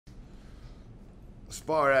As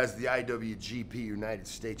far as the IWGP United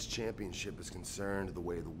States Championship is concerned, the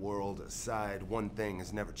way of the world aside, one thing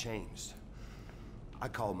has never changed. I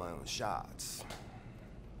call my own shots.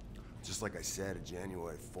 Just like I said on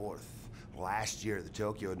January 4th, last year at the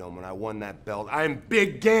Tokyo Dome when I won that belt, I'm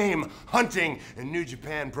big game hunting in New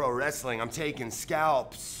Japan Pro Wrestling. I'm taking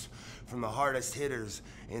scalps from the hardest hitters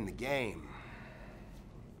in the game.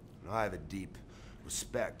 And I have a deep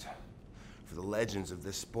respect for the legends of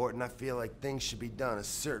this sport, and I feel like things should be done a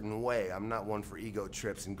certain way. I'm not one for ego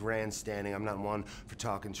trips and grandstanding. I'm not one for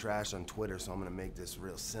talking trash on Twitter, so I'm gonna make this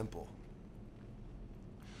real simple.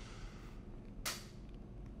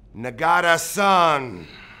 Nagata-san!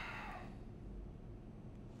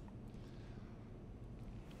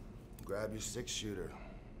 Grab your six-shooter.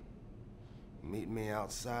 Meet me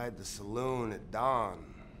outside the saloon at dawn.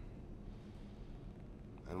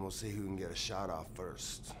 And we'll see who can get a shot off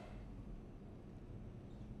first.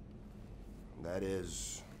 That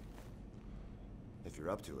is, if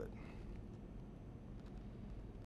you're up to it.